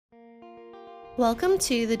Welcome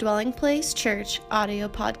to the Dwelling Place Church audio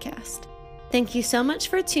podcast. Thank you so much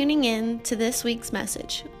for tuning in to this week's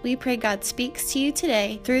message. We pray God speaks to you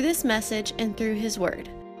today through this message and through His Word.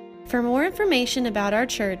 For more information about our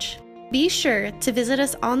church, be sure to visit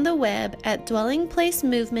us on the web at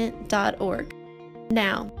dwellingplacemovement.org.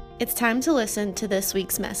 Now, it's time to listen to this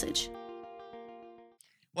week's message.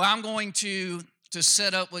 Well, I'm going to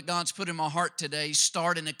set up what God's put in my heart today,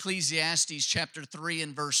 start in Ecclesiastes chapter 3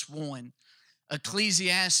 and verse 1.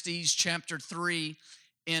 Ecclesiastes chapter 3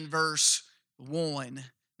 in verse 1.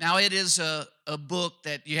 Now, it is a book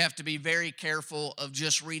that you have to be very careful of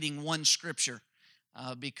just reading one scripture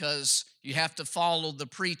because you have to follow the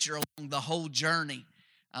preacher along the whole journey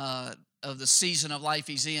of the season of life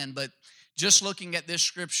he's in. But just looking at this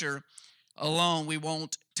scripture alone, we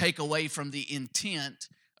won't take away from the intent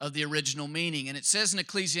of the original meaning. And it says in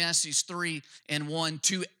Ecclesiastes 3 and 1,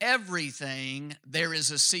 to everything there is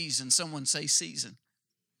a season. Someone say season.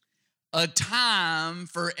 A time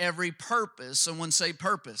for every purpose. Someone say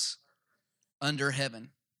purpose. Under heaven.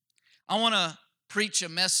 I want to preach a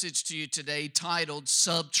message to you today titled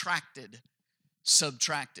Subtracted.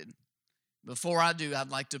 Subtracted. Before I do, I'd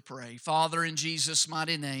like to pray. Father, in Jesus'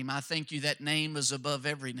 mighty name, I thank you that name is above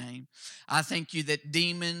every name. I thank you that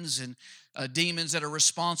demons that are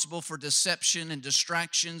responsible for deception and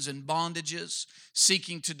distractions and bondages,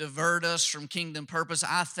 seeking to divert us from kingdom purpose,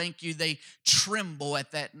 I thank you they tremble at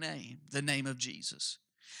that name, the name of Jesus.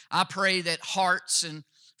 I pray that hearts and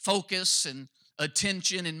focus and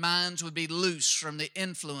attention and minds would be loose from the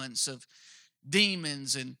influence of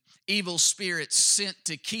demons and evil spirits sent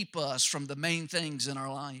to keep us from the main things in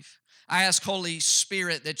our life. I ask, Holy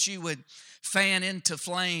Spirit, that you would fan into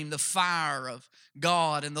flame the fire of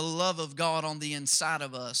God and the love of God on the inside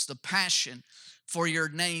of us, the passion for your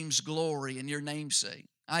name's glory and your name's sake.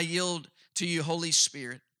 I yield to you, Holy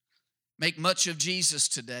Spirit. Make much of Jesus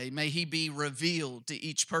today. May he be revealed to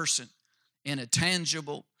each person in a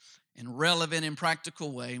tangible and relevant and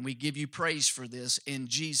practical way. And we give you praise for this in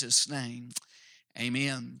Jesus' name.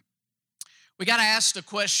 Amen. We got to ask the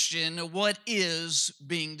question, what is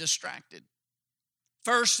being distracted?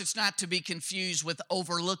 First, it's not to be confused with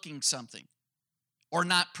overlooking something or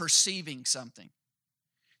not perceiving something.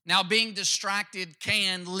 Now, being distracted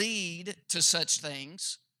can lead to such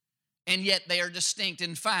things, and yet they are distinct.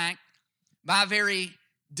 In fact, by very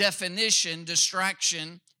definition,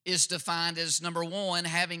 distraction is defined as, number one,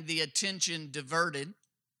 having the attention diverted,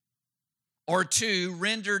 or two,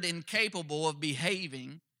 rendered incapable of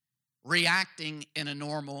behaving, reacting in a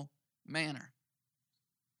normal manner.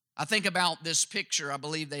 I think about this picture I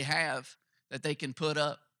believe they have that they can put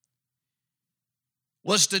up.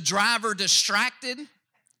 Was the driver distracted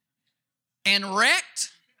and wrecked,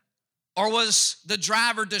 or was the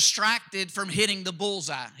driver distracted from hitting the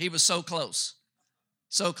bullseye? He was so close,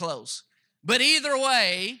 so close. But either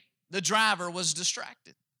way, the driver was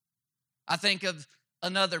distracted. I think of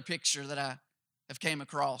another picture that I have came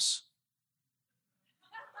across.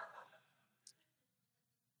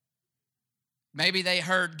 Maybe they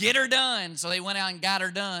heard, get her done, so they went out and got her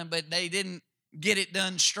done, but they didn't get it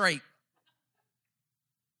done straight.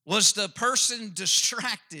 Was the person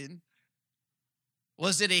distracted?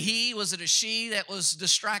 Was it a he? Was it a she that was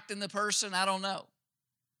distracting the person? I don't know.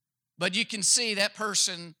 But you can see that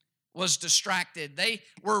person was distracted. They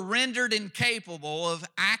were rendered incapable of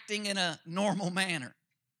acting in a normal manner,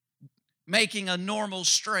 making a normal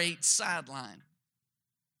straight sideline.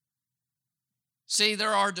 See,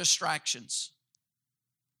 there are distractions.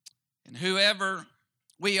 And whoever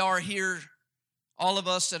we are here, all of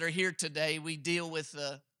us that are here today, we deal with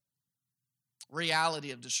the reality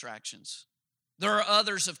of distractions. There are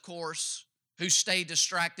others, of course, who stay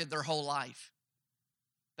distracted their whole life.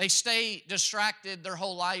 They stay distracted their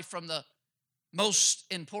whole life from the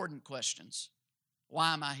most important questions.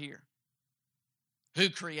 Why am I here? Who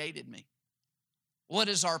created me? What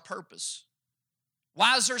is our purpose?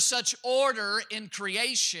 Why is there such order in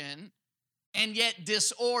creation and yet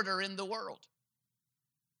disorder in the world?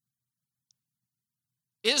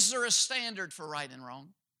 Is there a standard for right and wrong?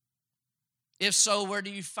 If so, where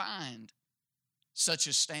do you find such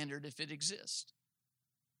a standard if it exists?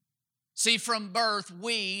 See, from birth,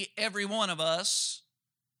 every one of us,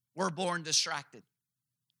 were born distracted.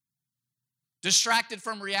 Distracted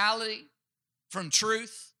from reality, from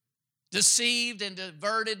truth, deceived and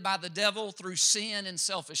diverted by the devil through sin and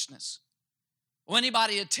selfishness. Will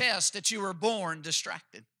anybody attest that you were born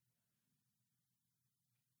distracted?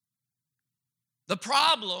 The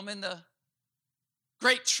problem and the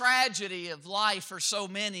great tragedy of life for so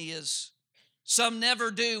many is some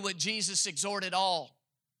never do what Jesus exhorted all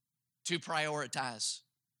to prioritize.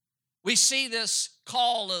 We see this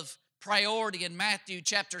call of priority in Matthew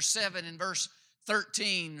chapter 7 and verse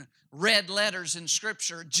 13, red letters in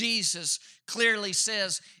Scripture. Jesus clearly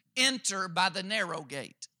says, enter by the narrow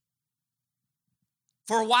gate.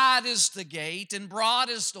 For wide is the gate and broad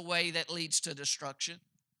is the way that leads to destruction.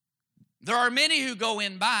 There are many who go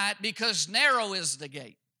in by it because narrow is the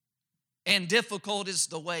gate and difficult is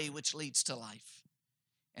the way which leads to life.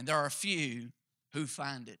 And there are few who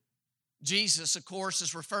find it. Jesus, of course,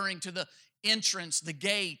 is referring to the entrance, the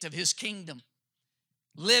gate of his kingdom,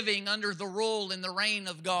 living under the rule and the reign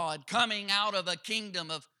of God, coming out of a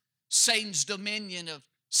kingdom of Satan's dominion of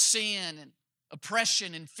sin and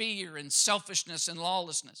oppression and fear and selfishness and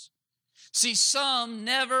lawlessness. See, some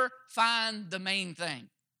never find the main thing.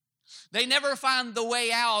 They never find the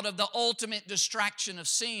way out of the ultimate distraction of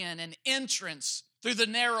sin and entrance through the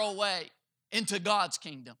narrow way into God's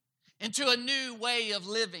kingdom, into a new way of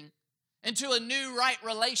living, into a new right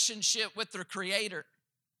relationship with their Creator.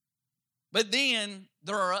 But then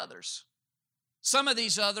there are others. Some of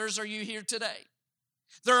these others are you here today.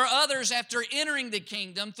 There are others, after entering the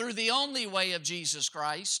kingdom through the only way of Jesus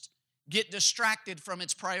Christ, get distracted from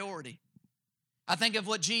its priority. I think of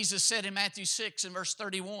what Jesus said in Matthew 6 and verse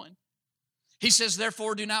 31. He says,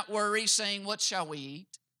 therefore do not worry, saying, what shall we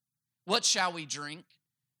eat? What shall we drink?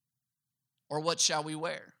 Or what shall we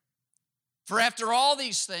wear? For after all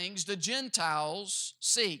these things, the Gentiles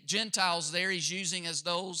seek. Gentiles there he's using as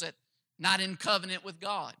those that not in covenant with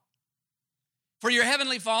God. For your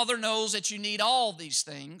heavenly Father knows that you need all these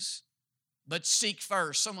things, but seek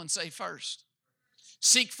first. Someone say first.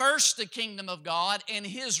 Seek first the kingdom of God and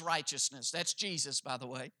his righteousness. That's Jesus, by the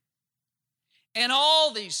way. And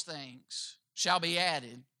all these things shall be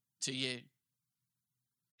added to you.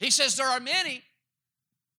 He says there are many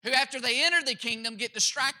who after they enter the kingdom get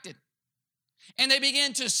distracted. And they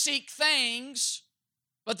begin to seek things,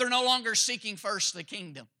 but they're no longer seeking first the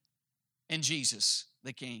kingdom and Jesus,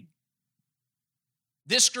 the King.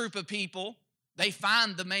 This group of people, they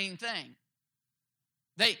find the main thing.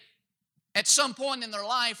 They, at some point in their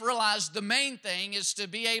life, realize the main thing is to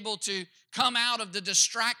be able to come out of the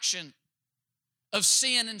distraction of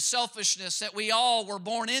sin and selfishness that we all were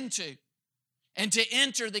born into, and to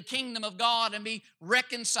enter the kingdom of God and be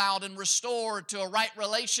reconciled and restored to a right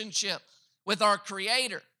relationship with our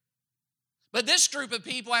Creator. But this group of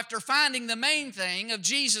people, after finding the main thing of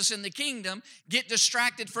Jesus in the kingdom, get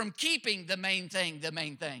distracted from keeping the main thing the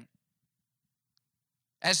main thing.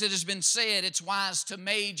 As it has been said, it's wise to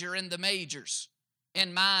major in the majors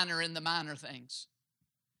and minor in the minor things.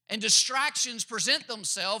 And distractions present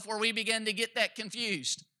themselves where we begin to get that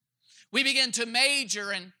confused. We begin to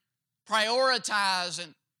major and prioritize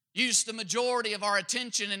and use the majority of our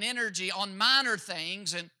attention and energy on minor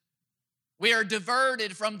things, and we are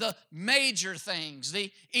diverted from the major things,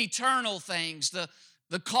 the eternal things,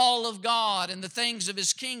 the call of God and the things of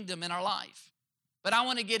his kingdom in our life. But I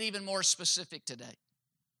want to get even more specific today.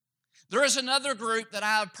 There is another group that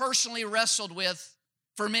I have personally wrestled with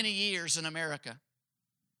for many years in America.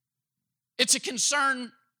 It's a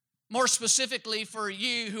concern more specifically for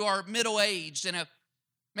you who are middle-aged and have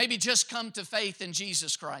maybe just come to faith in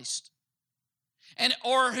Jesus Christ.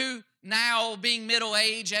 Or who now, being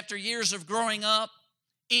middle-aged after years of growing up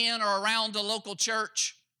in or around a local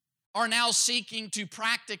church, are now seeking to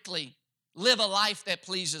practically live a life that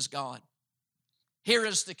pleases God. Here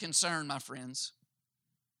is the concern, my friends.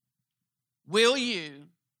 Will you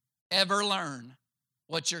ever learn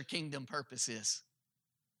what your kingdom purpose is?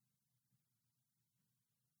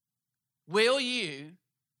 Will you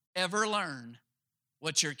ever learn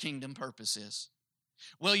what your kingdom purpose is?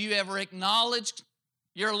 Will you ever acknowledge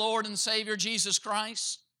your Lord and Savior Jesus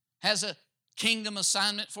Christ has a kingdom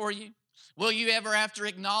assignment for you? Will you ever, after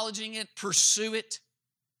acknowledging it, pursue it?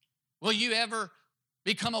 Will you ever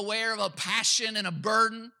become aware of a passion and a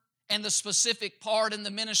burden and the specific part in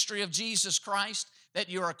the ministry of Jesus Christ that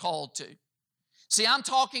you are called to? See, I'm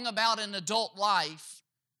talking about an adult life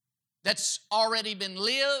that's already been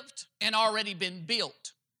lived and already been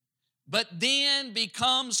built, but then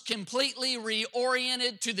becomes completely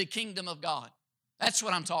reoriented to the kingdom of God. That's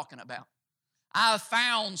what I'm talking about. I've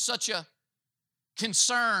found such a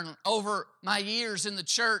concern over my years in the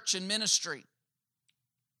church and ministry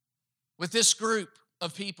with this group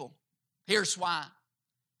of people. Here's why.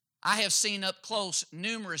 I have seen up close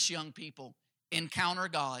numerous young people encounter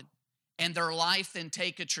God and their life then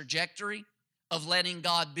take a trajectory of letting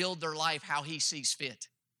God build their life how he sees fit.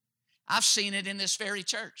 I've seen it in this very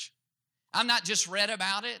church. I've not just read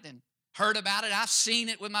about it and heard about it. I've seen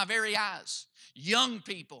it with my very eyes. Young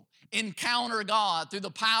people encounter God through the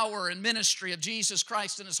power and ministry of Jesus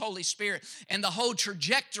Christ and His Holy Spirit, and the whole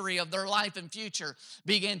trajectory of their life and future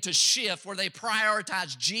begin to shift where they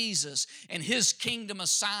prioritize Jesus and His kingdom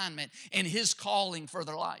assignment and His calling for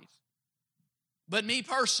their life. But me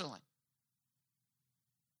personally,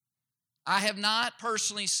 I have not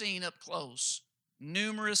personally seen up close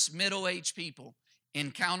numerous middle-aged people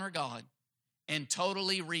encounter God and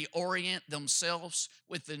totally reorient themselves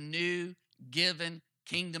with the new given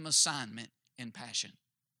kingdom assignment and passion.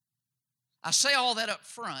 I say all that up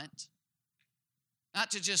front,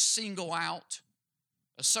 not to just single out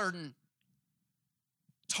a certain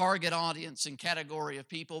target audience and category of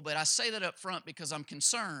people, but I say that up front because I'm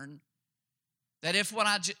concerned that if what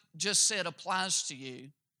I just said applies to you,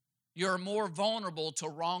 you're more vulnerable to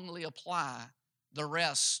wrongly apply the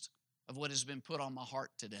rest of what has been put on my heart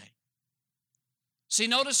today. See,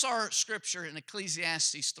 notice our scripture in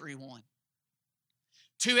Ecclesiastes 3:1.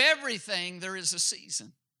 To everything there is a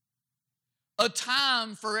season, a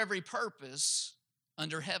time for every purpose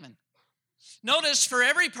under heaven. Notice, for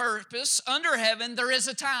every purpose under heaven, there is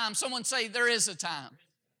a time. Someone say, there is a time.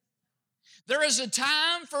 There is a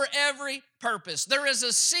time for every purpose. There is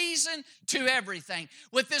a season to everything.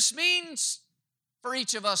 What this means for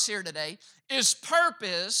each of us here today is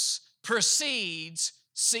purpose precedes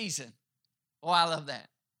season. Oh, I love that.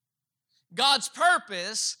 God's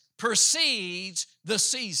purpose precedes the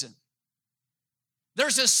season.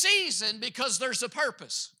 There's a season because there's a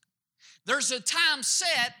purpose. There's a time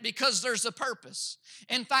set because there's a purpose.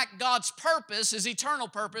 In fact, God's purpose, His eternal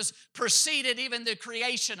purpose, preceded even the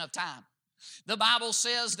creation of time. The Bible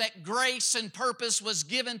says that grace and purpose was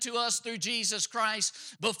given to us through Jesus Christ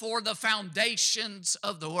before the foundations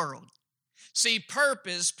of the world. See,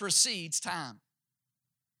 purpose precedes time.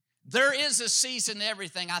 There is a season to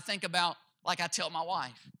everything. I think about, like I tell my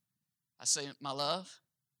wife, I say, my love,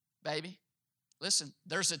 baby, listen,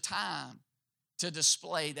 there's a time to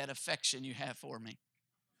display that affection you have for me.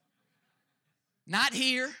 Not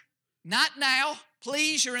here, not now.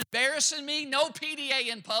 Please, you're embarrassing me. No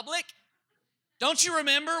PDA in public. Don't you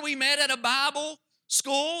remember we met at a Bible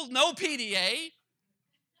school? No PDA.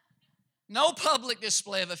 No public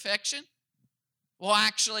display of affection. Well,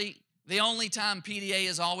 actually, the only time PDA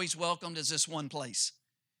is always welcomed is this one place.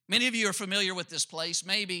 Many of you are familiar with this place.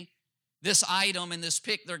 Maybe this item and this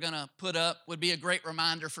pic they're going to put up would be a great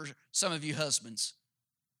reminder for some of you husbands.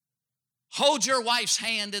 Hold your wife's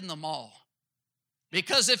hand in the mall,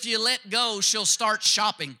 because if you let go, she'll start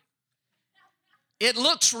shopping. It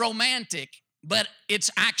looks romantic, but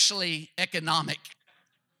it's actually economic.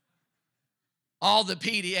 All the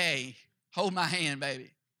PDA, hold my hand,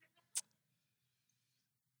 baby.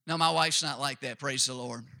 No, my wife's not like that, praise the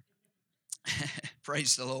Lord.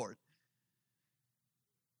 Praise the Lord.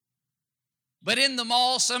 But in the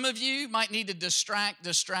mall, some of you might need to distract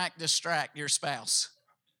your spouse.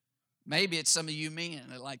 Maybe it's some of you men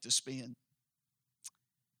that like to spin.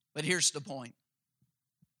 But here's the point.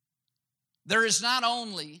 There is not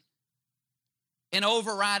only an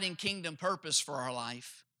overriding kingdom purpose for our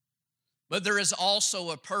life, but there is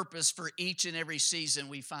also a purpose for each and every season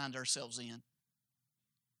we find ourselves in.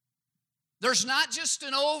 There's not just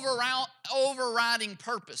an overriding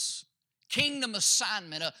purpose, kingdom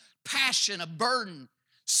assignment, a passion, a burden,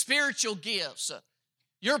 spiritual gifts.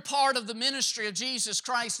 You're part of the ministry of Jesus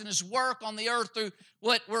Christ and His work on the earth through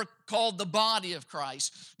what we're called the body of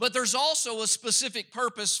Christ. But there's also a specific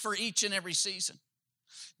purpose for each and every season.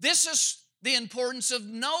 This is the importance of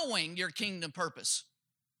knowing your kingdom purpose.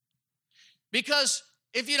 Because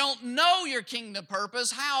if you don't know your kingdom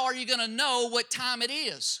purpose, how are you going to know what time it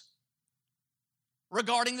is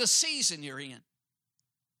regarding the season you're in?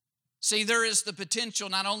 See, there is the potential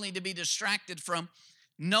not only to be distracted from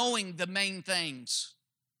knowing the main things.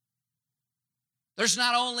 There's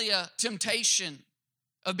not only a temptation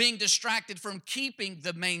of being distracted from keeping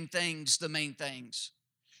the main things,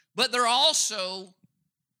 but there also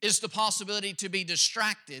is the possibility to be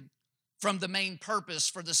distracted from the main purpose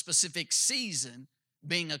for the specific season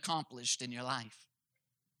being accomplished in your life.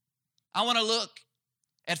 I want to look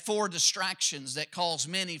at 4 distractions that cause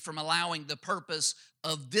many from allowing the purpose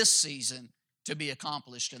of this season to be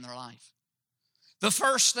accomplished in their life. The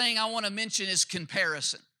first thing I want to mention is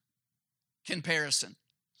comparison. Comparison.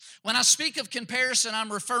 When I speak of comparison,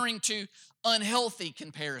 I'm referring to unhealthy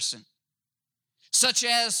comparison, such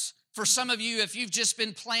as for some of you, if you've just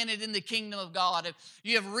been planted in the kingdom of God, if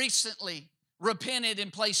you have recently repented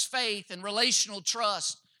and placed faith and relational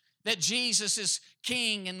trust that Jesus is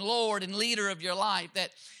King and Lord and leader of your life,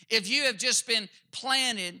 that if you have just been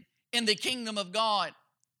planted in the kingdom of God,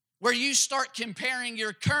 where you start comparing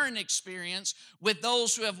your current experience with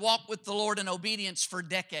those who have walked with the Lord in obedience for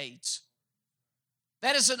decades.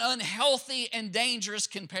 That is an unhealthy and dangerous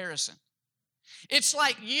comparison. It's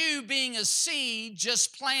like you being a seed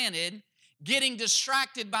just planted, getting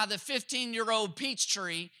distracted by the 15-year-old peach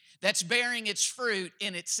tree that's bearing its fruit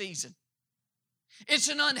in its season. It's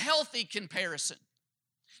an unhealthy comparison.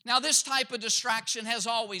 Now, this type of distraction has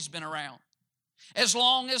always been around. As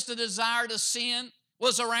long as the desire to sin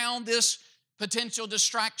was around, this potential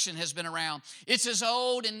distraction has been around. It's as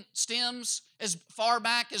old and stems as far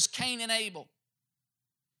back as Cain and Abel.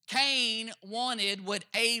 Cain wanted what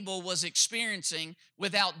Abel was experiencing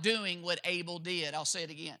without doing what Abel did. I'll say it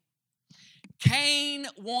again. Cain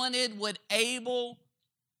wanted what Abel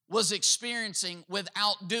was experiencing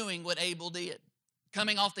without doing what Abel did.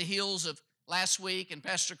 Coming off the heels of last week, and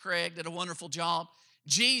Pastor Craig did a wonderful job.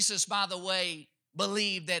 Jesus, by the way,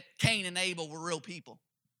 believed that Cain and Abel were real people.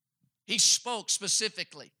 He spoke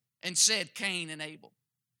specifically and said Cain and Abel.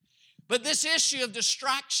 But this issue of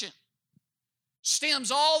distraction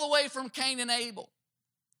stems all the way from Cain and Abel.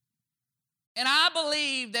 And I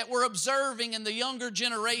believe that we're observing in the younger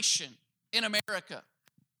generation in America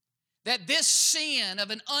that this sin of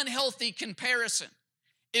an unhealthy comparison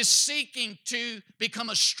is seeking to become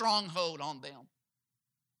a stronghold on them.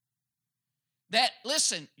 That,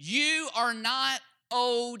 listen, you are not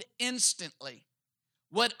owed instantly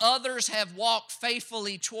what others have walked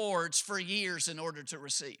faithfully towards for years in order to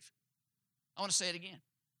receive. I want to say it again.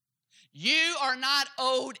 You are not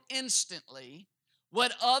owed instantly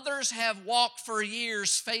what others have walked for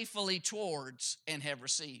years faithfully towards and have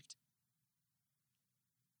received.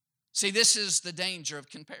 See, this is the danger of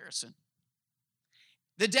comparison.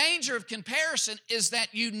 The danger of comparison is that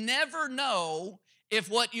you never know if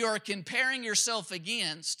what you are comparing yourself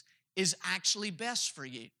against is actually best for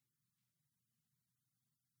you.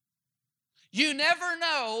 You never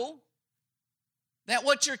know that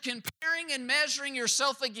what you're comparing and measuring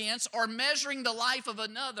yourself against, or measuring the life of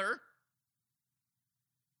another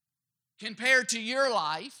compared to your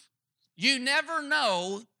life, you never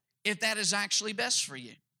know if that is actually best for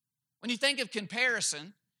you. When you think of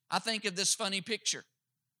comparison, I think of this funny picture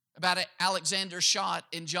about Alexander Schott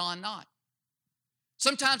and John Knott.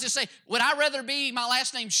 Sometimes they say, would I rather be my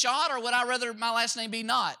last name Schott, or would I rather my last name be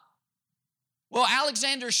Knott? Well,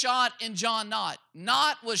 Alexander Schott and John Knott.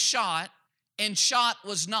 Knott was shot and Schott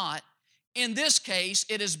was not. In this case,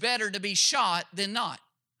 it is better to be shot than not.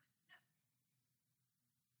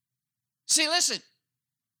 See, listen.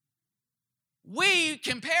 We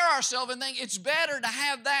compare ourselves and think it's better to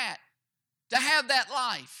have that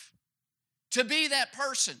life, to be that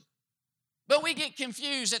person. But we get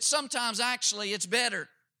confused that sometimes actually it's better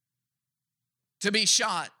to be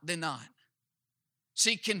shot than not.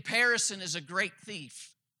 See, comparison is a great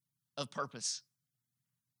thief of purpose.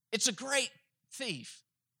 It's a great thief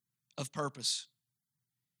of purpose.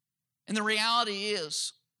 And the reality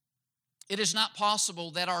is, it is not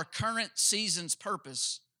possible that our current season's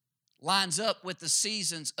purpose lines up with the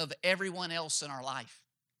seasons of everyone else in our life.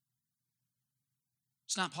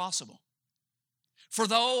 It's not possible. For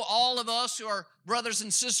though all of us who are brothers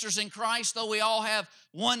and sisters in Christ, though we all have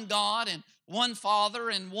one God and one Father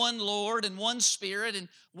and one Lord and one Spirit and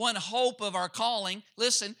one hope of our calling,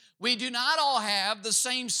 listen, we do not all have the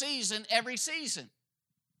same season every season.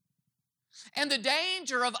 And the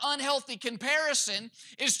danger of unhealthy comparison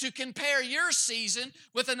is to compare your season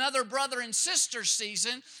with another brother and sister's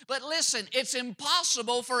season. But listen, it's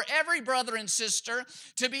impossible for every brother and sister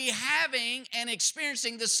to be having and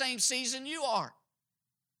experiencing the same season you are.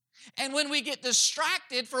 And when we get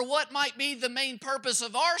distracted for what might be the main purpose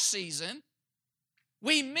of our season,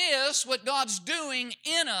 we miss what God's doing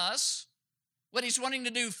in us, what He's wanting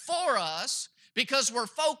to do for us, because we're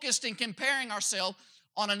focused in comparing ourselves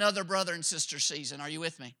on another brother and sister season. Are you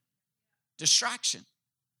with me? Distraction.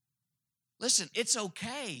 Listen, it's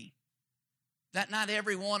okay that not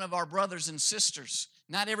every one of our brothers and sisters,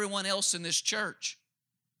 not everyone else in this church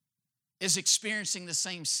is experiencing the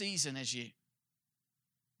same season as you.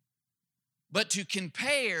 But to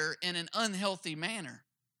compare in an unhealthy manner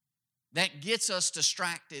that gets us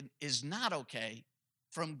distracted is not okay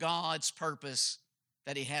from God's purpose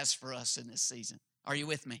that He has for us in this season. Are you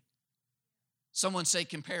with me? Someone say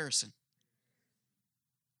comparison.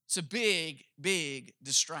 It's a big, big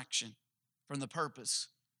distraction from the purpose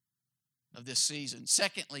of this season.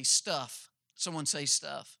 Secondly, stuff. Someone say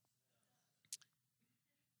stuff.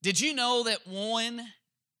 Did you know that 1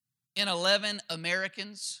 in 11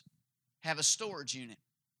 Americans have a storage unit?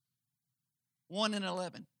 1 in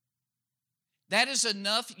 11. That is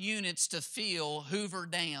enough units to fill Hoover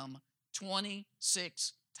Dam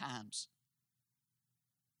 26 times.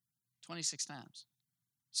 26 times.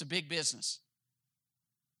 It's a big business.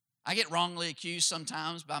 I get wrongly accused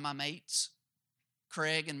sometimes by my mates,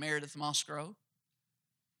 Craig and Meredith Musgrove.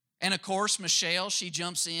 And of course, Michelle, she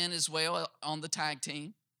jumps in as well on the tag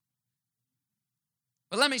team.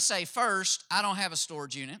 But let me say first, I don't have a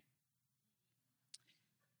storage unit.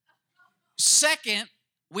 Second,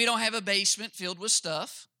 we don't have a basement filled with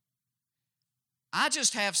stuff. I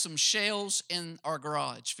just have some shelves in our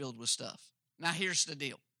garage filled with stuff. Now, here's the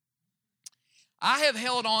deal. I have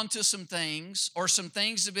held on to some things, or some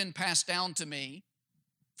things have been passed down to me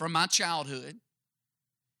from my childhood.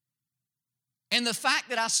 And the fact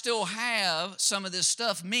that I still have some of this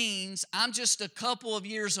stuff means I'm just a couple of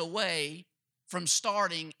years away from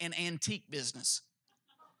starting an antique business.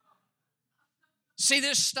 See,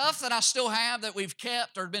 this stuff that I still have that we've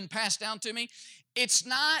kept or been passed down to me, it's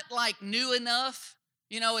not like new enough.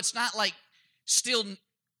 It's not like still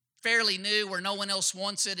fairly new where no one else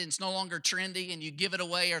wants it and it's no longer trendy and you give it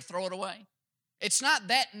away or throw it away. It's not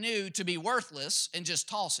that new to be worthless and just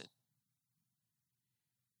toss it.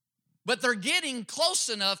 But they're getting close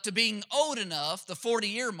enough to being old enough, the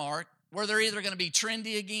 40-year mark, where they're either going to be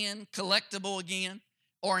trendy again, collectible again,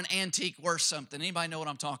 or an antique worth something. Anybody know what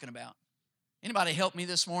I'm talking about? Anybody help me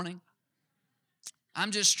this morning?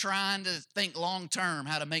 I'm just trying to think long term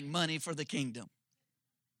how to make money for the kingdom.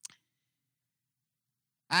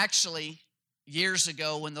 Actually, years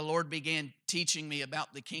ago when the Lord began teaching me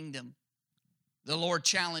about the kingdom, the Lord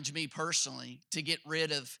challenged me personally to get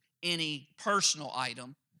rid of any personal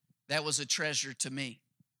item that was a treasure to me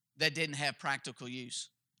that didn't have practical use.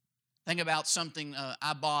 Think about something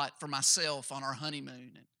I bought for myself on our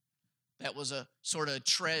honeymoon. That was a sort of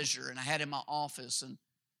treasure, and I had it in my office, and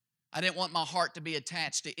I didn't want my heart to be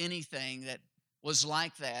attached to anything that was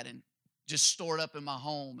like that and just stored up in my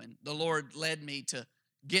home. And the Lord led me to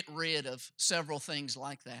get rid of several things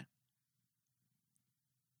like that.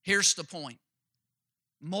 Here's the point.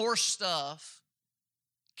 More stuff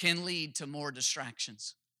can lead to more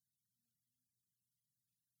distractions.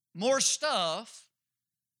 More stuff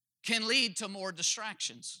can lead to more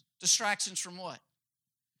distractions. Distractions from what?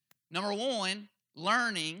 Number one,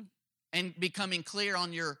 learning and becoming clear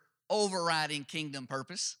on your overriding kingdom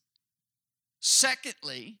purpose.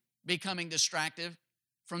 Secondly, becoming distracted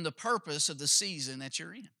from the purpose of the season that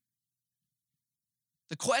you're in.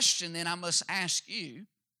 The question then I must ask you,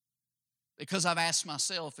 because I've asked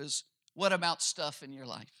myself, is what about stuff in your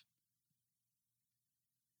life?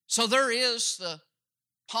 So there is the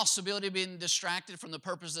possibility of being distracted from the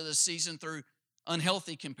purpose of the season through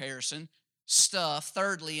unhealthy comparison, stuff.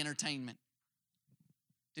 Thirdly, entertainment.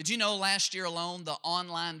 Did you know last year alone, the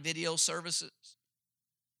online video services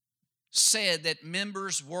said that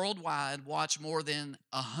members worldwide watch more than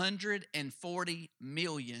 140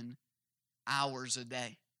 million hours a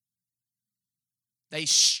day? They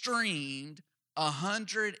streamed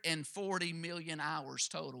 140 million hours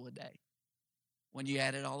total a day when you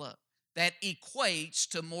add it all up. That equates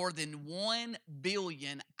to more than 1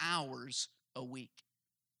 billion hours a week.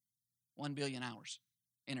 1 billion hours,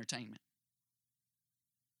 entertainment.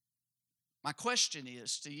 My question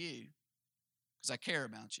is to you, because I care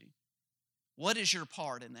about you, what is your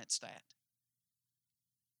part in that stat?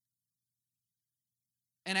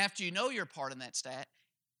 And after you know your part in that stat,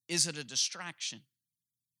 is it a distraction?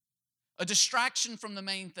 A distraction from the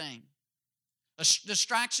main thing. A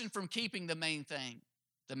distraction from keeping the main thing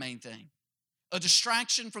the main thing. A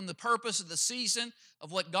distraction from the purpose of the season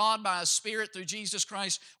of what God by His Spirit through Jesus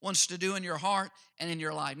Christ wants to do in your heart and in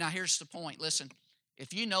your life. Now here's the point. Listen,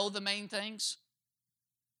 if you know the main things,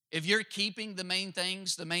 if you're keeping the main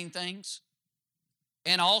things,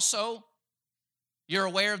 and also you're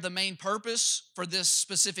aware of the main purpose for this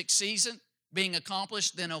specific season being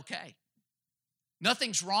accomplished, then okay.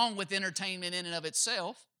 Nothing's wrong with entertainment in and of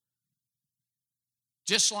itself.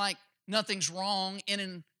 Just like nothing's wrong in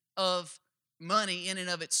and of money in and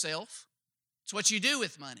of itself. It's what you do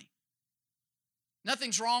with money.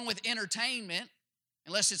 Nothing's wrong with entertainment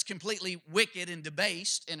unless it's completely wicked and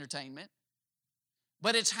debased entertainment.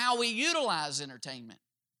 But it's how we utilize entertainment.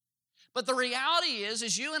 But the reality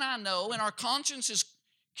is you and I know, and our conscience is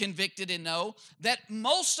convicted and know, that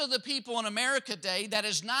most of the people in America today, that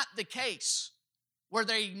is not the case. Where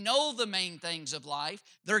they know the main things of life,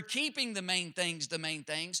 they're keeping the main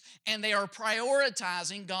things, and they are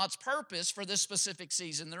prioritizing God's purpose for this specific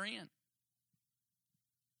season they're in.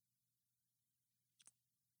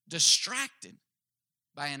 Distracted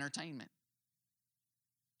by entertainment.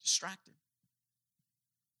 Distracted.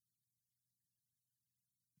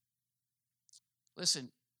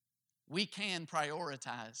 Listen, we can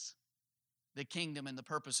prioritize the kingdom and the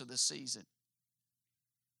purpose of this season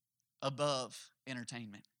above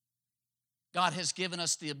entertainment. God has given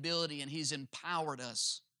us the ability and He's empowered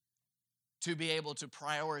us to be able to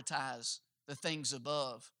prioritize the things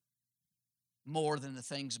above more than the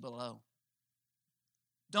things below.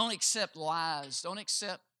 Don't accept lies. Don't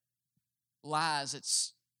accept lies that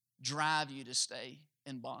drive you to stay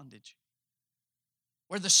in bondage.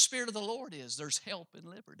 Where the Spirit of the Lord is, there's help and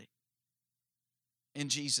liberty. In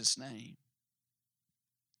Jesus' name.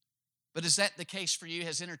 But is that the case for you?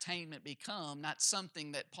 Has entertainment become not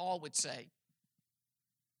something that Paul would say,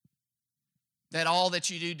 that all that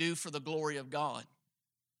you do for the glory of God,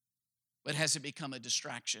 but has it become a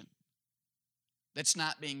distraction that's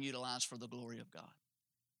not being utilized for the glory of God?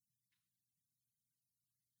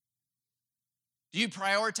 Do you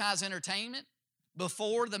prioritize entertainment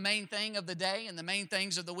before the main thing of the day and the main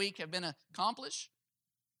things of the week have been accomplished?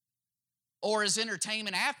 Or is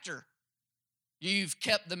entertainment after you've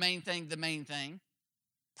kept the main thing,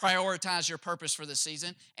 prioritize your purpose for the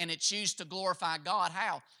season, and it's used to glorify God?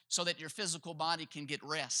 How? So that your physical body can get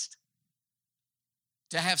rest,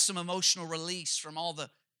 to have some emotional release from all the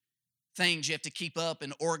things you have to keep up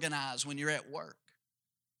and organize when you're at work.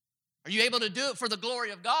 Are you able to do it for the glory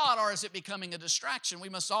of God, or is it becoming a distraction? We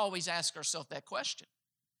must always ask ourselves that question.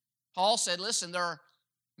 Paul said, listen, there are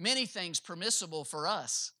many things permissible for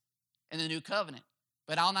us in the new covenant,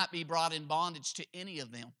 but I'll not be brought in bondage to any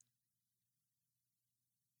of them.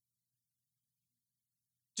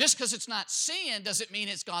 Just because it's not sin doesn't mean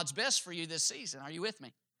it's God's best for you this season. Are you with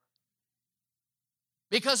me?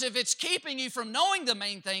 Because if it's keeping you from knowing the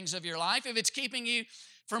main things of your life, if it's keeping you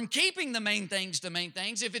from keeping the main things,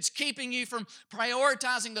 if it's keeping you from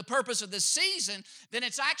prioritizing the purpose of this season, then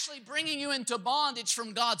it's actually bringing you into bondage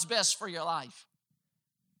from God's best for your life.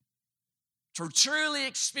 For truly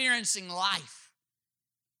experiencing life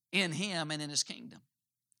in Him and in His kingdom.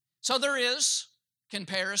 So there is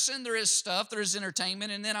comparison, there is stuff, there is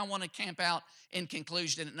entertainment, and then I want to camp out in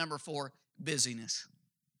conclusion at number 4, busyness.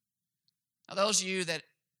 Now those of you that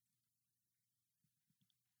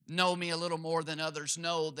know me a little more than others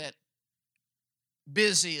know that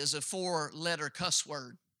busy is a 4-letter cuss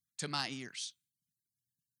word to my ears.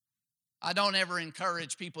 I don't ever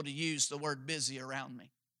encourage people to use the word busy around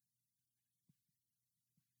me.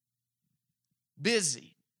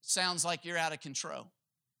 Busy sounds like you're out of control.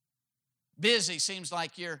 Busy seems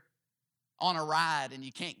like you're on a ride and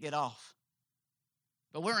you can't get off.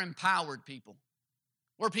 But we're empowered people.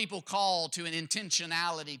 We're people called to an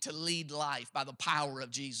intentionality to lead life by the power of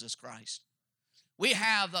Jesus Christ. We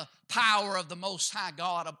have the power of the Most High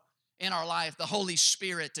God in our life, the Holy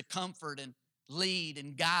Spirit, to comfort and lead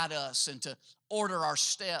and guide us and to order our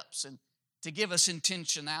steps and to give us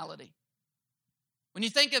intentionality. When you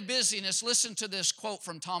think of busyness, listen to this quote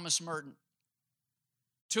from Thomas Merton.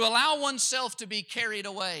 To allow oneself to be carried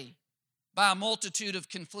away by a multitude of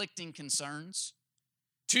conflicting concerns,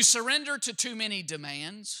 to surrender to too many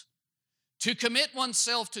demands, to commit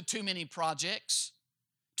oneself to too many projects,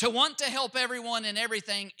 to want to help everyone and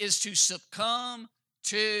everything is to succumb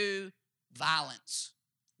to violence.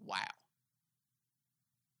 Wow.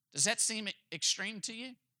 Does that seem extreme to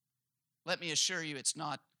you? Let me assure you it's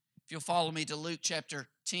not. If you'll follow me to Luke chapter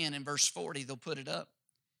 10 and verse 40, they'll put it up.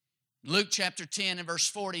 Luke chapter 10 and verse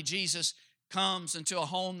 40, Jesus comes into a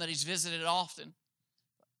home that He's visited often,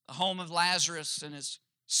 the home of Lazarus and his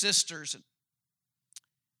sisters. And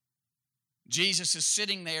Jesus is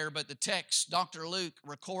sitting there, but the text, Dr. Luke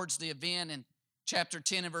records the event in chapter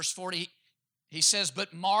 10 and verse 40. He says,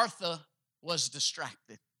 but Martha was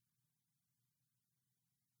distracted.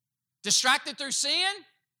 Distracted through sin?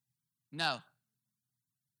 No.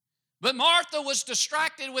 But Martha was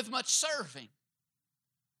distracted with much serving.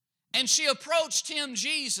 And she approached Him,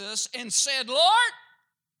 Jesus, and said, Lord,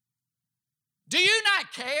 do you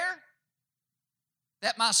not care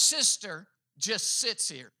that my sister just sits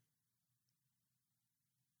here?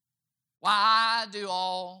 Why, I do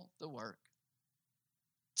all the work.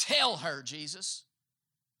 Tell her, Jesus.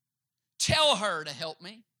 Tell her to help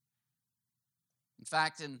me. In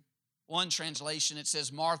fact, in one translation, it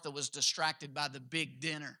says Martha was distracted by the big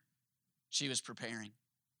dinner she was preparing.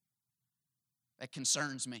 That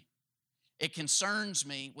concerns me. It concerns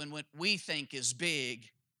me when what we think is big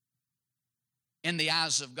in the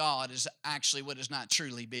eyes of God is actually what is not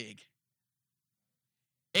truly big.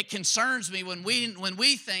 It concerns me when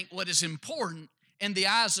we think what is important in the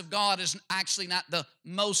eyes of God is actually not the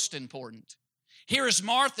most important. Here is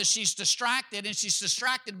Martha, she's distracted, and she's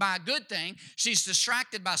distracted by a good thing. She's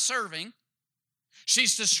distracted by serving.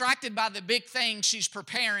 She's distracted by the big thing she's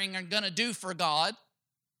preparing and going to do for God,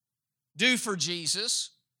 do for Jesus.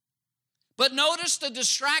 But notice the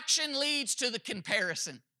distraction leads to the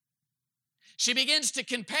comparison. She begins to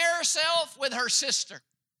compare herself with her sister.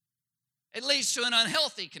 It leads to an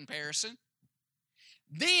unhealthy comparison.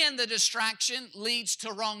 Then the distraction leads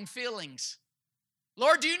to wrong feelings.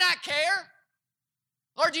 Lord, do you not care?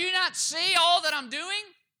 Lord, do you not see all that I'm doing?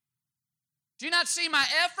 Do you not see my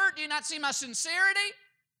effort? Do you not see my sincerity?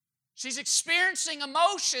 She's experiencing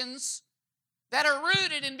emotions that are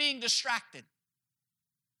rooted in being distracted.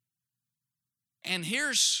 And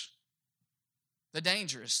here's the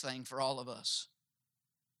dangerous thing for all of us,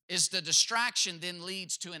 is the distraction then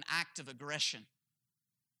leads to an act of aggression.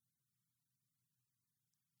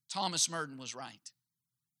 Thomas Merton was right.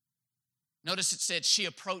 Notice it said she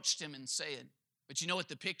approached him and said, but you know what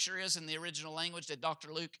the picture is in the original language that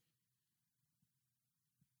Dr. Luke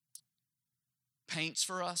paints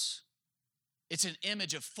for us? It's an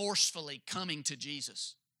image of forcefully coming to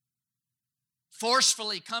Jesus.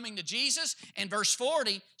 Forcefully coming to Jesus. In verse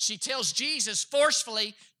 40, she tells Jesus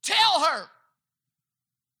forcefully, tell her.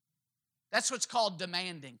 That's what's called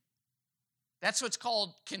demanding. That's what's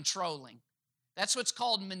called controlling. That's what's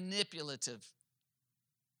called manipulative.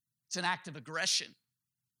 It's an act of aggression.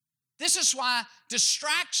 This is why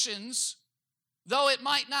distractions, though it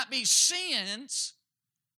might not be sins,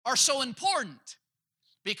 are so important,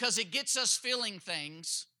 because it gets us feeling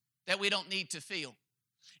things that we don't need to feel.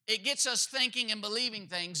 It gets us thinking and believing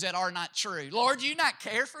things that are not true. Lord, do you not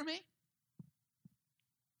care for me?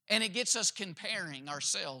 And it gets us comparing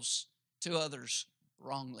ourselves to others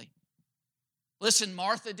wrongly. Listen,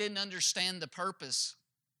 Martha didn't understand the purpose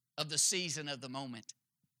of the season of the moment.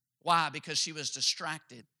 Why? Because she was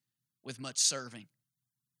distracted with much serving.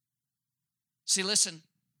 See, listen,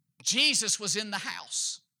 Jesus was in the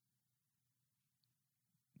house.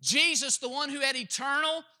 Jesus, the one who had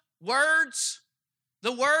eternal words,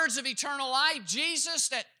 the words of eternal life. Jesus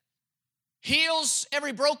that heals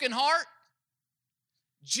every broken heart.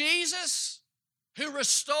 Jesus who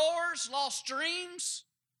restores lost dreams.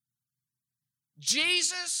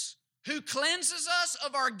 Jesus who cleanses us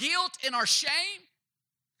of our guilt and our shame.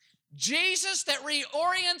 Jesus that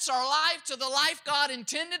reorients our life to the life God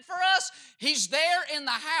intended for us. He's there in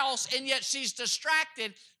the house, and yet she's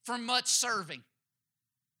distracted from much serving.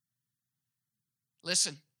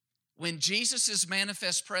 Listen, when Jesus'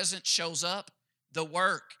 manifest presence shows up, the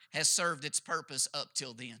work has served its purpose up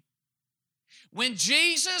till then. When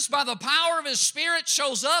Jesus, by the power of His Spirit,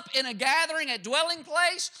 shows up in a gathering, a dwelling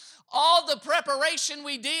place, all the preparation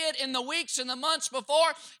we did in the weeks and the months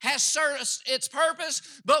before has served its purpose.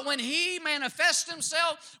 But when He manifests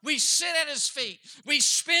Himself, we sit at His feet. We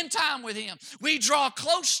spend time with Him. We draw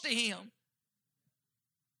close to Him.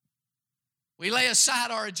 We lay aside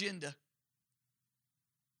our agenda.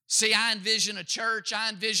 See, I envision a church, I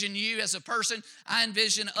envision you as a person, I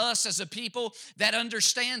envision us as a people that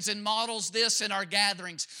understands and models this in our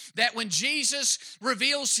gatherings. That when Jesus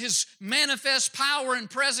reveals His manifest power and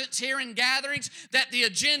presence here in gatherings, that the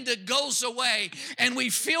agenda goes away and we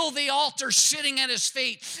feel the altar sitting at His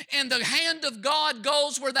feet, and the hand of God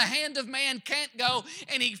goes where the hand of man can't go,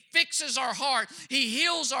 and He fixes our heart, He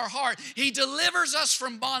heals our heart, He delivers us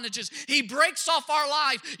from bondages, He breaks off our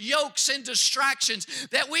life yokes and distractions,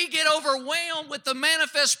 that we get overwhelmed with the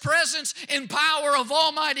manifest presence and power of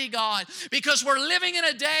Almighty God, because we're living in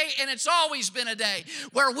a day, and it's always been a day,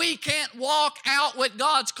 where we can't walk out what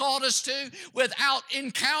God's called us to without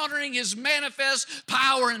encountering His manifest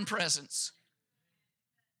power and presence.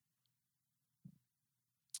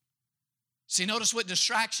 See, notice what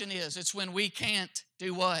distraction is. It's when we can't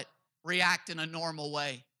do what? React in a normal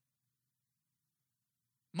way.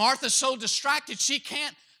 Martha's so distracted she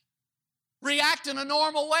can't react in a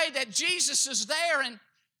normal way, that Jesus is there, and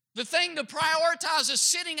the thing to prioritize is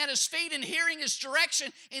sitting at His feet and hearing His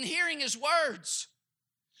direction and hearing His words.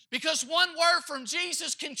 Because one word from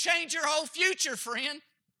Jesus can change your whole future, friend.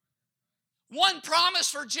 One promise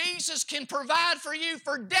for Jesus can provide for you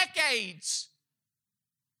for decades.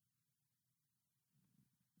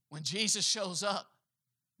 When Jesus shows up,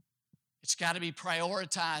 it's got to be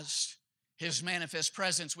prioritized. His manifest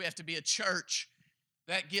presence. We have to be a church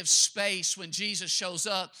that gives space when Jesus shows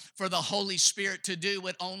up for the Holy Spirit to do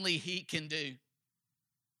what only He can do.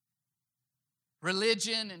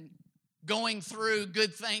 Religion and going through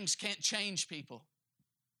good things can't change people.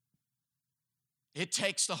 It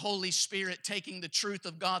takes the Holy Spirit taking the truth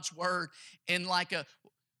of God's Word and like a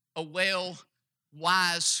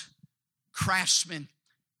wise craftsman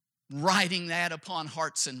writing that upon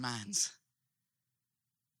hearts and minds.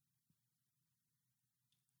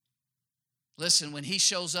 Listen, when He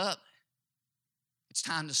shows up, it's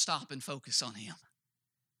time to stop and focus on Him.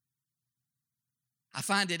 I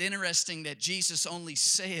find it interesting that Jesus only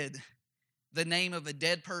said the name of a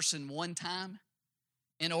dead person one time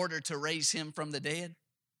in order to raise him from the dead.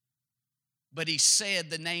 But he said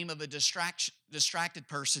the name of a distracted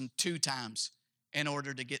person 2 times in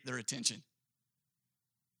order to get their attention.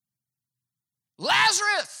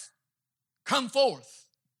 Lazarus, come forth.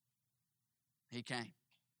 He came.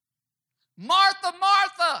 Martha,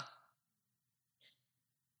 Martha,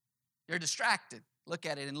 you're distracted. Look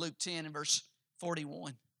at it in Luke 10 and verse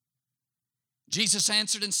 41. Jesus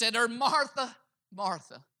answered and said to her, Martha,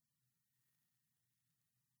 Martha,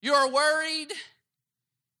 you are worried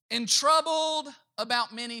and troubled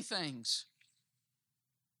about many things,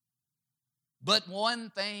 but one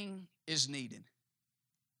thing is needed.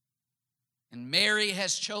 And Mary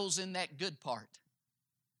has chosen that good part,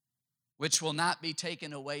 which will not be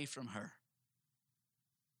taken away from her.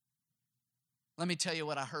 Let me tell you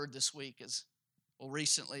what I heard this week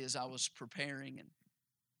recently as I was preparing and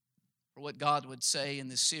for what God would say in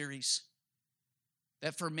this series.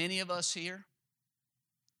 That for many of us here,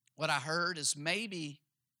 what I heard is maybe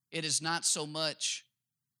it is not so much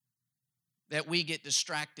that we get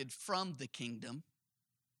distracted from the kingdom,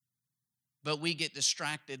 but we get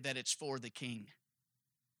distracted that it's for the king.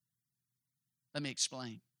 Let me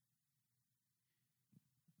explain.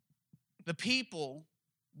 The people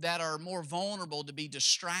that are more vulnerable to be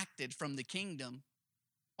distracted from the kingdom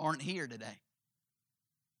aren't here today.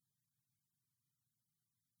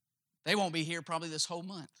 They won't be here probably this whole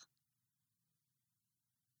month.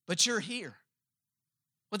 But you're here.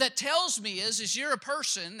 What that tells me is you're a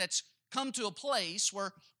person that's come to a place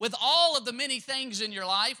where with all of the many things in your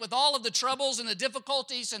life, with all of the troubles and the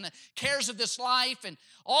difficulties and the cares of this life and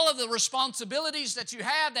all of the responsibilities that you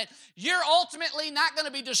have, that you're ultimately not going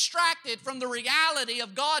to be distracted from the reality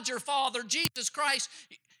of God your Father, Jesus Christ,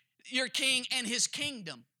 your King, and His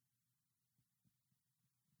kingdom.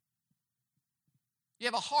 You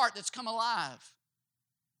have a heart that's come alive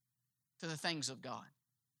to the things of God.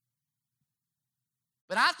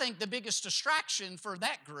 But I think the biggest distraction for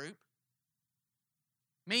that group,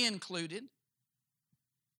 me included,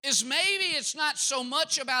 is maybe it's not so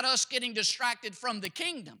much about us getting distracted from the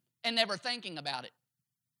kingdom and never thinking about it.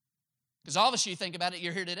 Because obviously you think about it,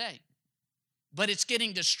 you're here today. But it's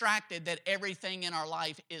getting distracted that everything in our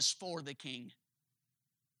life is for the king.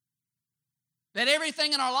 That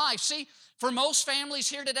everything in our life, see, for most families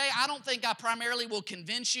here today, I don't think I primarily will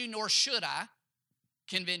convince you, nor should I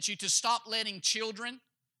convince you to stop letting children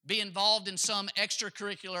be involved in some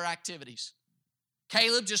extracurricular activities.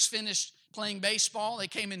 Caleb just finished playing baseball. They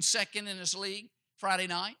came in second in his league Friday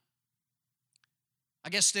night. I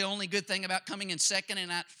guess the only good thing about coming in second and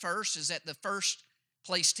not first is that the first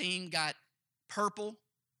place team got purple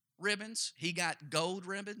ribbons. He got gold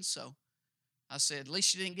ribbons. So I said, at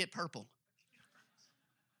least you didn't get purple.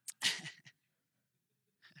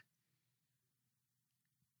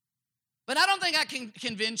 But I don't think I can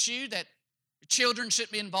convince you that children should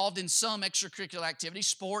be involved in some extracurricular activity,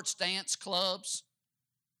 sports, dance, clubs.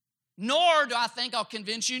 Nor do I think I'll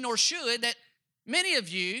convince you, nor should, that many of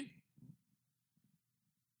you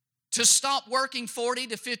to stop working 40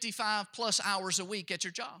 to 55 plus hours a week at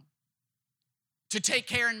your job, to take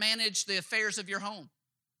care and manage the affairs of your home,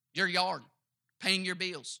 your yard, paying your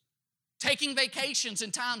bills, taking vacations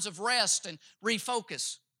in times of rest and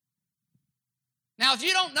refocus. Now, if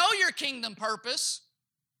you don't know your kingdom purpose,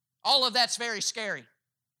 all of that's very scary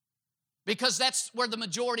because that's where the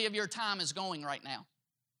majority of your time is going right now.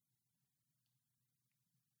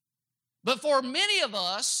 But for many of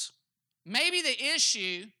us, maybe the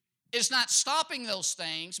issue is not stopping those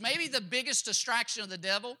things. Maybe the biggest distraction of the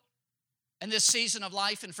devil in this season of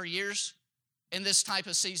life and for years in this type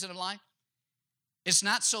of season of life is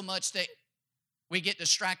not so much that we get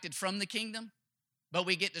distracted from the kingdom, but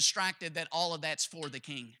we get distracted that all of that's for the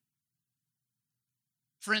king.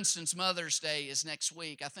 For instance, Mother's Day is next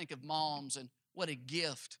week. I think of moms and what a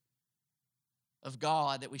gift of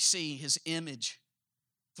God that we see His image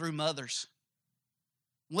through mothers.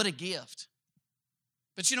 What a gift.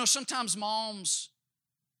 But you know, sometimes moms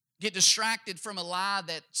get distracted from a lie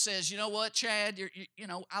that says, you know what, Chad,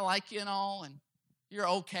 I like you and all, and you're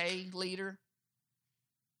okay, leader.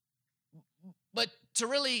 But to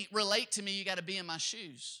really relate to me, you got to be in my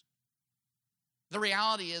shoes. The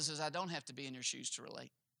reality is I don't have to be in your shoes to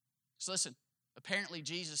relate. So listen, apparently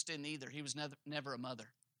Jesus didn't either. He was never a mother.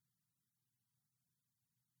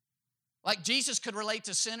 Like Jesus could relate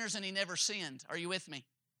to sinners and He never sinned. Are you with me?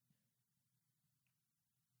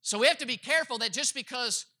 So we have to be careful that just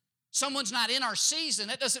because someone's not in our season,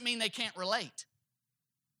 that doesn't mean they can't relate.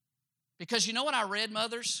 Because you know what I read,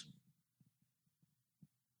 mothers?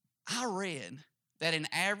 I read that an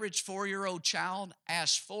average 4-year-old child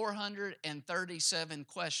asks 437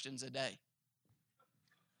 questions a day.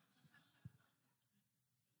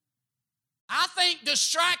 I think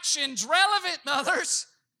distraction's relevant, mothers.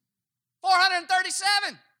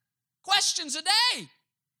 437 questions a day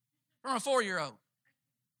from a 4-year-old.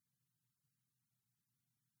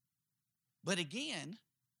 But again,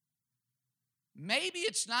 maybe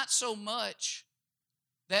it's not so much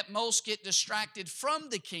that most get distracted from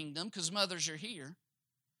the kingdom, because mothers are here,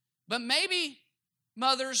 but maybe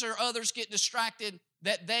mothers or others get distracted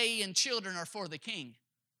that they and children are for the king.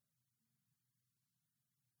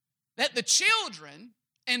 That the children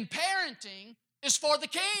and parenting is for the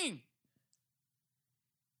king.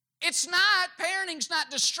 Parenting's not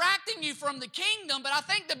distracting you from the kingdom, but I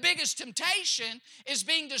think the biggest temptation is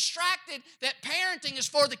being distracted that parenting is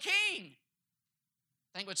for the king.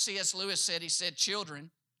 I think what C.S. Lewis said, he said,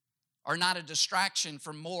 children are not a distraction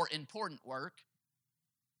from more important work.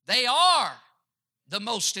 They are the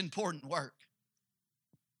most important work.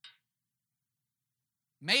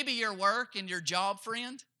 Maybe your work and your job,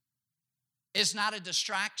 friend, is not a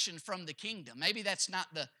distraction from the kingdom. Maybe that's not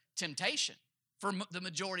the temptation for the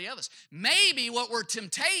majority of us. Maybe what we're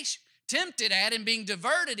tempted at and being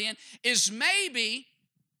diverted in is maybe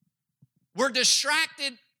we're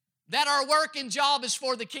distracted that our work and job is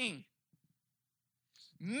for the king.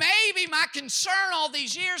 Maybe my concern all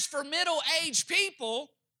these years for middle-aged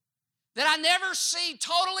people that I never see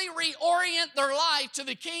totally reorient their life to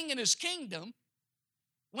the king and his kingdom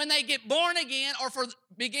when they get born again or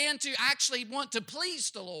begin to actually want to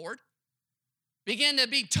please the Lord, begin to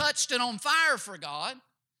be touched and on fire for God.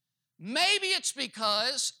 Maybe it's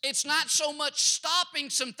because it's not so much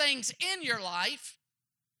stopping some things in your life,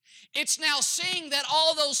 it's now seeing that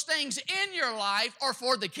all those things in your life are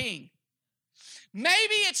for the king.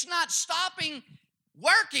 Maybe it's not stopping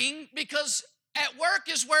working because at work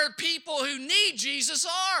is where people who need Jesus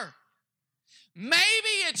are. Maybe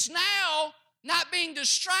it's now not being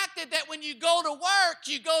distracted that when you go to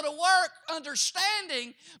work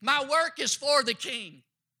understanding my work is for the king.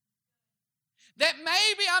 That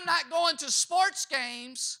maybe I'm not going to sports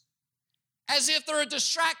games as if they're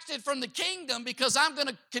distracted from the kingdom because I'm going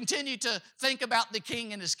to continue to think about the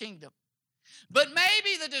king and his kingdom. But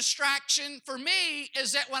maybe the distraction for me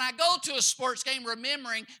is that when I go to a sports game,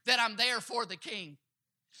 remembering that I'm there for the king,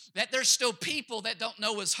 that there's still people that don't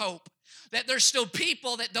know his hope, that there's still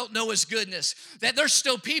people that don't know his goodness, that there's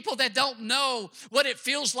still people that don't know what it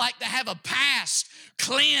feels like to have a past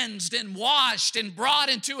cleansed and washed and brought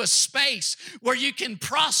into a space where you can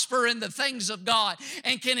prosper in the things of God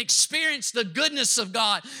and can experience the goodness of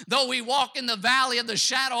God. Though we walk in the valley of the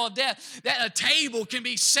shadow of death, that a table can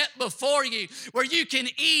be set before you where you can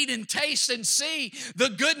eat and taste and see the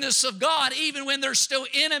goodness of God even when there's still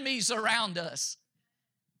enemies around us.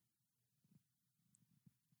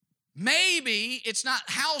 Maybe it's not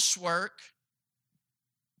housework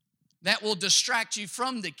that will distract you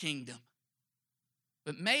from the kingdom,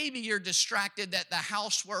 but maybe you're distracted that the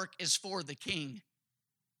housework is for the king,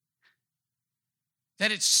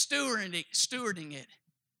 that it's stewarding it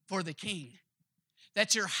for the king,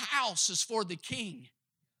 that your house is for the king.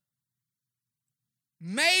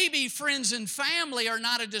 Maybe friends and family are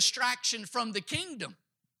not a distraction from the kingdom,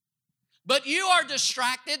 but you are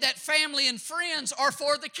distracted that family and friends are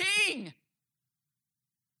for the king.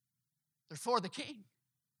 They're for the king.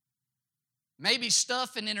 Maybe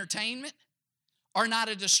stuff and entertainment are not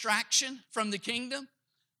a distraction from the kingdom,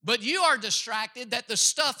 but you are distracted that the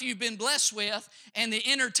stuff you've been blessed with and the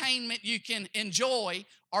entertainment you can enjoy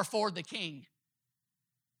are for the king.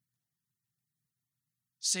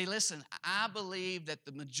 See, listen, I believe that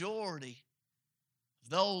the majority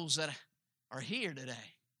of those that are here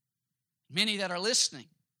today, many that are listening,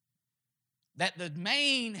 that the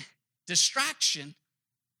main distraction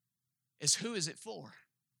is who is it for?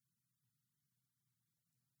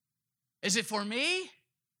 Is it for me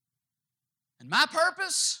and my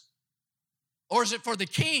purpose? Or is it for the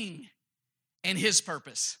king and his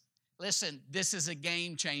purpose? Listen, this is a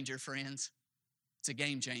game changer, friends. It's a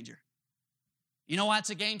game changer. You know why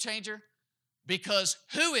it's a game changer? Because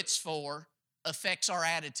who it's for affects our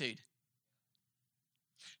attitude.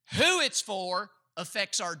 Who it's for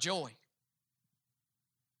affects our joy.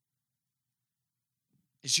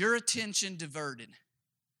 Is your attention diverted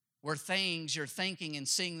where things you're thinking and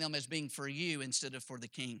seeing them as being for you instead of for the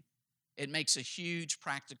king? It makes a huge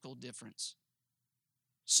practical difference.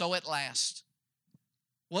 So at last,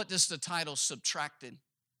 what does the title subtracted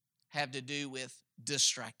have to do with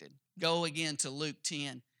distracted? Go again to Luke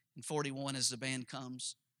 10 and 41 as the band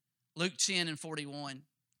comes. Luke 10 and 41.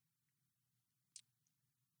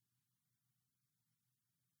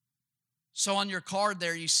 So on your card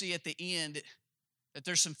there, you see at the end that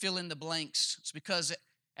there's some fill in the blanks. It's because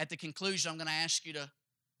at the conclusion, I'm going to ask you to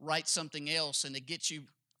write something else, and to get you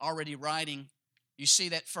already writing, you see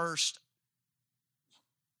that first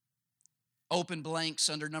open blanks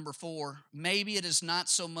under number 4. Maybe it is not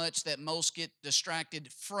so much that most get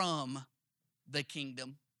distracted from the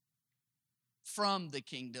kingdom,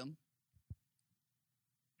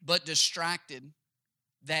 but distracted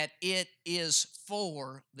that it is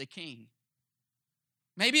for the king.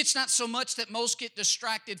 Maybe it's not so much that most get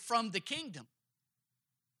distracted from the kingdom.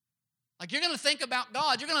 Like, you're going to think about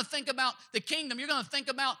God. You're going to think about the kingdom. You're going to think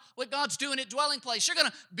about what God's doing at Dwelling Place. You're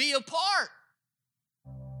going to be a part.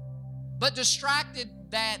 But distracted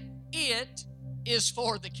that it is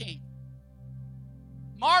for the king.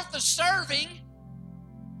 Martha's serving,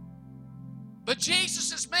 but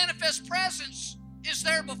Jesus' manifest presence is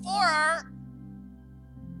there before her.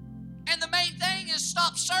 And the main thing is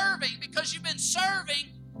stop serving, because you've been serving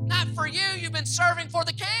not for you, you've been serving for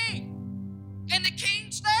the king. And the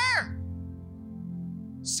king's there.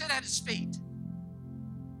 Sit at his feet.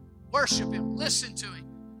 Worship him. Listen to him.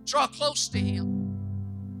 Draw close to him.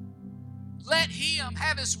 Let him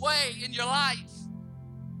have his way in your life,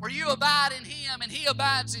 where you abide in him and he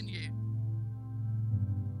abides in you.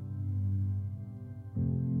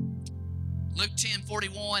 Luke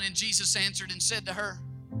 10:41, and Jesus answered and said to her,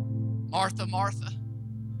 Martha, Martha,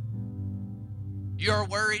 you are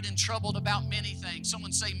worried and troubled about many things.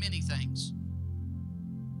 Someone say many things.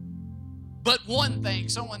 But one thing,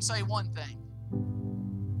 someone say one thing.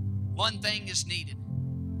 One thing is needed.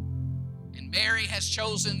 And Mary has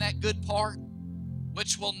chosen that good part,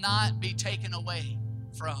 which will not be taken away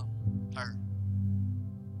from her.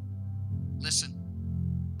 Listen,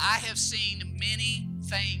 I have seen many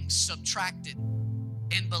things subtracted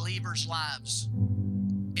in believers' lives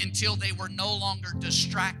until they were no longer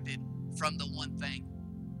distracted from the one thing.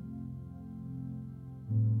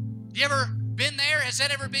 You ever been there? Has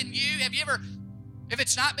that ever been you? Have you ever, if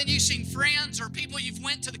it's not been you, seen friends or people you've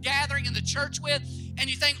went to the gathering in the church with, and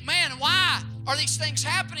you think, man, why are these things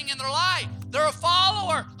happening in their life? They're a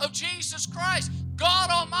follower of Jesus Christ. God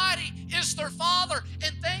Almighty is their Father,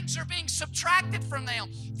 and things are being subtracted from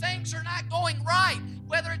them. Things are not going right,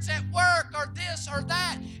 whether it's at work or this or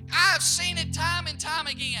that. I've seen it time and time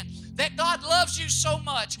again, that God loves you so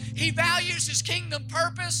much. He values His kingdom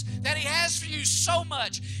purpose that He has for you so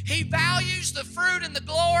much. He values the fruit and the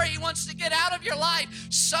glory He wants to get out of your life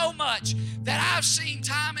so much, that I've seen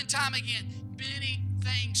time and time again many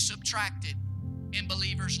things subtracted in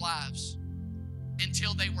believers' lives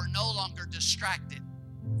until they were no longer distracted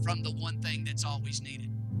from the one thing that's always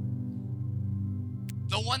needed.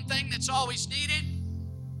 The one thing that's always needed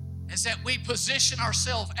is that we position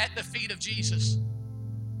ourselves at the feet of Jesus.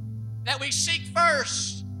 That we seek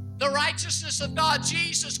first the righteousness of God,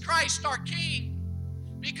 Jesus Christ, our King,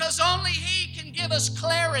 because only He can give us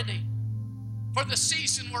clarity for the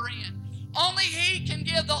season we're in. Only He can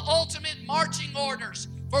give the ultimate marching orders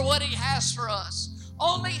for what He has for us.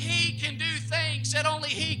 Only He can do things that only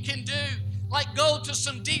He can do, like go to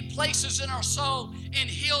some deep places in our soul and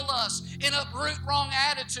heal us and uproot wrong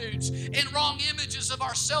attitudes and wrong images of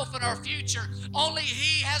ourselves and our future. Only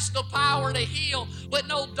He has the power to heal what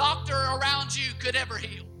no doctor around you could ever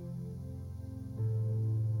heal.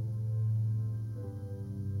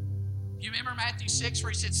 You remember Matthew 6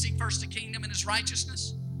 where He said, seek first the kingdom and His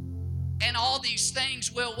righteousness? And all these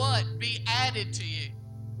things will what? Be added to you.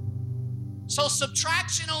 So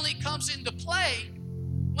subtraction only comes into play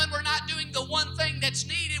when we're not doing the one thing that's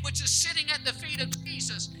needed, which is sitting at the feet of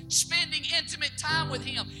Jesus, spending intimate time with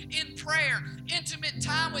Him in prayer, intimate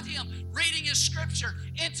time with Him, reading His scripture,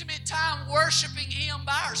 intimate time worshiping Him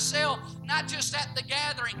by ourselves, not just at the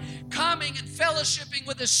gathering, coming and fellowshipping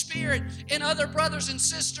with the Spirit and other brothers and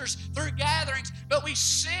sisters through gatherings, but we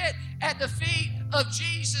sit at the feet of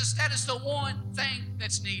Jesus. That is the one thing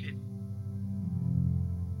that's needed.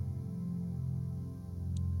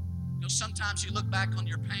 You know, sometimes you look back on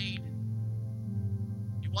your pain,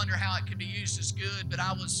 you wonder how it could be used as good, but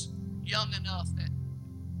I was young enough that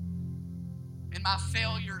in my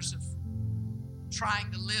failures of trying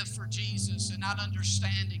to live for Jesus and not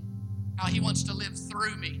understanding how He wants to live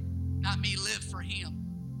through me, not me live for Him,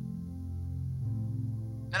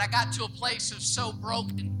 that I got to a place of so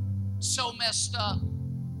broken, so messed up,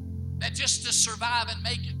 that just to survive and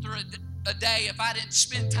make it through a day, if I didn't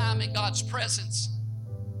spend time in God's presence,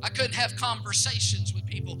 I couldn't have conversations with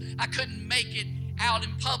people. I couldn't make it out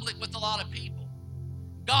in public with a lot of people.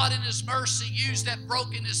 God in His mercy used that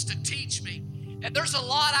brokenness to teach me that there's a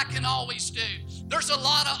lot I can always do, There's a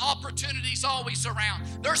lot of opportunities always around.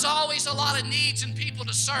 There's always a lot of needs and people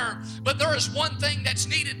to serve. But there is one thing that's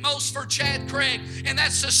needed most for Chad Craig, and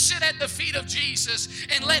that's to sit at the feet of Jesus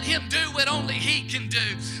and let him do what only he can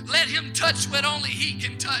do. Let him touch what only he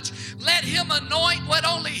can touch. Let him anoint what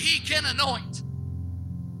only he can anoint.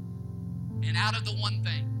 And out of the one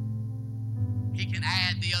thing, he can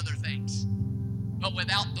add the other things. But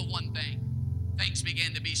without the one thing, things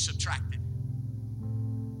begin to be subtracted.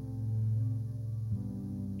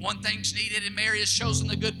 One thing's needed, and Mary has chosen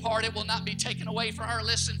the good part. It will not be taken away from her.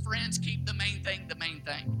 Listen, friends, keep the main thing the main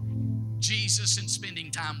thing. Jesus and spending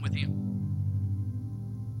time with him.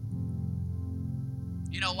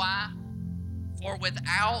 You know why? For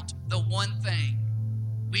without the one thing,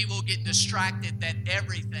 we will get distracted that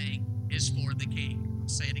everything is for the King. I'll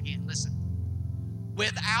say it again. Listen.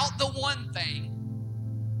 Without the one thing,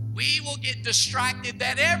 we will get distracted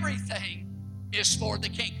that everything is for the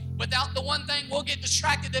King. Without the one thing, we'll get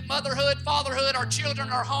distracted that motherhood, fatherhood, our children,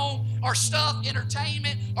 our home, our stuff,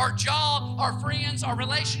 entertainment, our job, our friends, our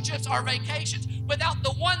relationships, our vacations. Without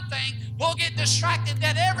the one thing, we'll get distracted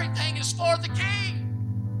that everything is for the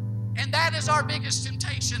King. And that is our biggest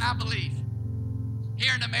temptation, I believe,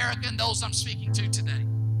 here in America and those I'm speaking to today.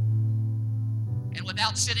 And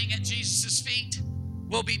without sitting at Jesus' feet,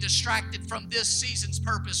 we'll be distracted from this season's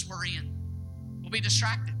purpose we're in. We'll be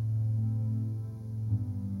distracted.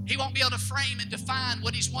 He won't be able to frame and define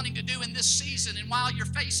what he's wanting to do in this season and while you're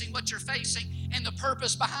facing what you're facing and the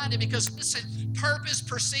purpose behind it. Because listen, purpose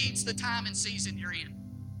precedes the time and season you're in.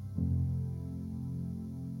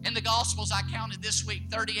 In the Gospels, I counted this week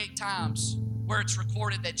 38 times where it's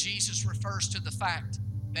recorded that Jesus refers to the fact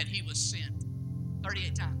that he was sent.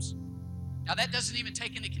 38 times. Now that doesn't even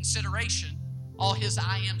take into consideration all his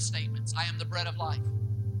I am statements. I am the bread of life.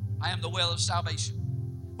 I am the well of salvation.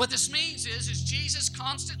 What this means is Jesus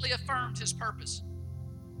constantly affirmed his purpose.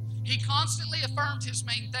 He constantly affirmed his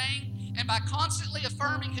main thing, and by constantly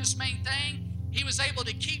affirming his main thing, he was able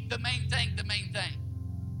to keep the main thing the main thing.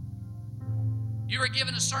 You were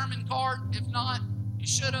given a sermon card. If not, you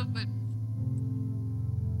should have, but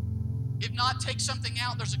if not, take something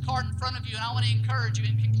out. There's a card in front of you, and I want to encourage you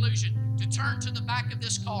in conclusion to turn to the back of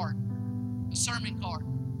this card, a sermon card.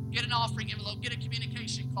 Get an offering envelope, get a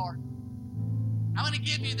communication card. I'm going to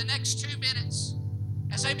give you the next 2 minutes.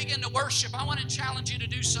 As they begin to worship, I want to challenge you to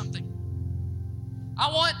do something.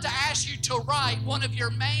 I want to ask you to write one of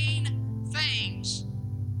your main things,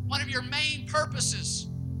 one of your main purposes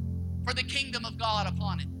for the kingdom of God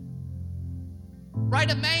upon it.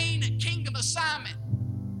 Write a main kingdom assignment,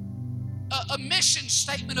 a mission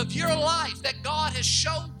statement of your life that God has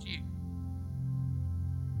showed you.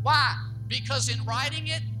 Why? Because in writing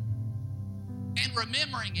it and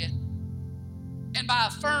remembering it, and by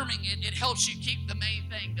affirming it, it helps you keep the main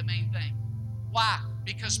thing the main thing. Why?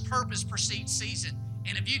 Because purpose precedes season.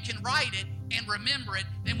 And if you can write it and remember it,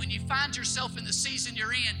 then when you find yourself in the season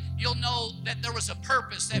you're in, you'll know that there was a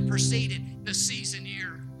purpose that preceded the season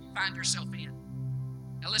you find yourself in.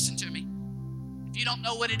 Now listen to me. If you don't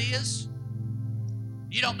know what it is,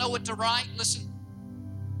 you don't know what to write, listen,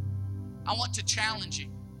 I want to challenge you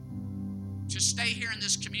to stay here in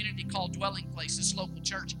this community called Dwelling Place, this local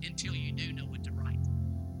church, until you do know what to write.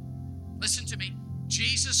 Listen to me.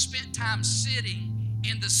 Jesus spent time sitting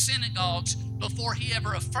in the synagogues before he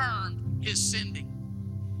ever affirmed his sending.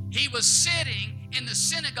 He was sitting in the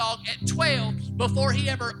synagogue at 12 before he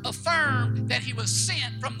ever affirmed that he was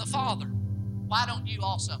sent from the Father. Why don't you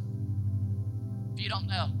also? If you don't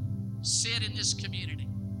know, sit in this community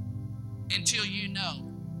until you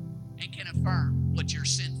know and can affirm what you're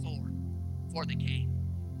sent for the King.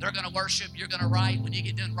 They're going to worship. You're going to write. When you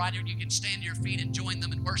get done writing, you can stand to your feet and join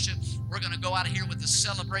them in worship. We're going to go out of here with a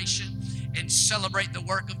celebration and celebrate the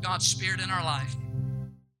work of God's Spirit in our life.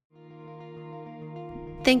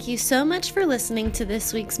 Thank you so much for listening to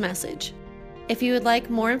this week's message. If you would like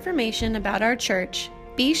more information about our church,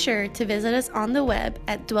 be sure to visit us on the web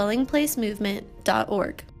at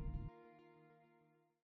dwellingplacemovement.org.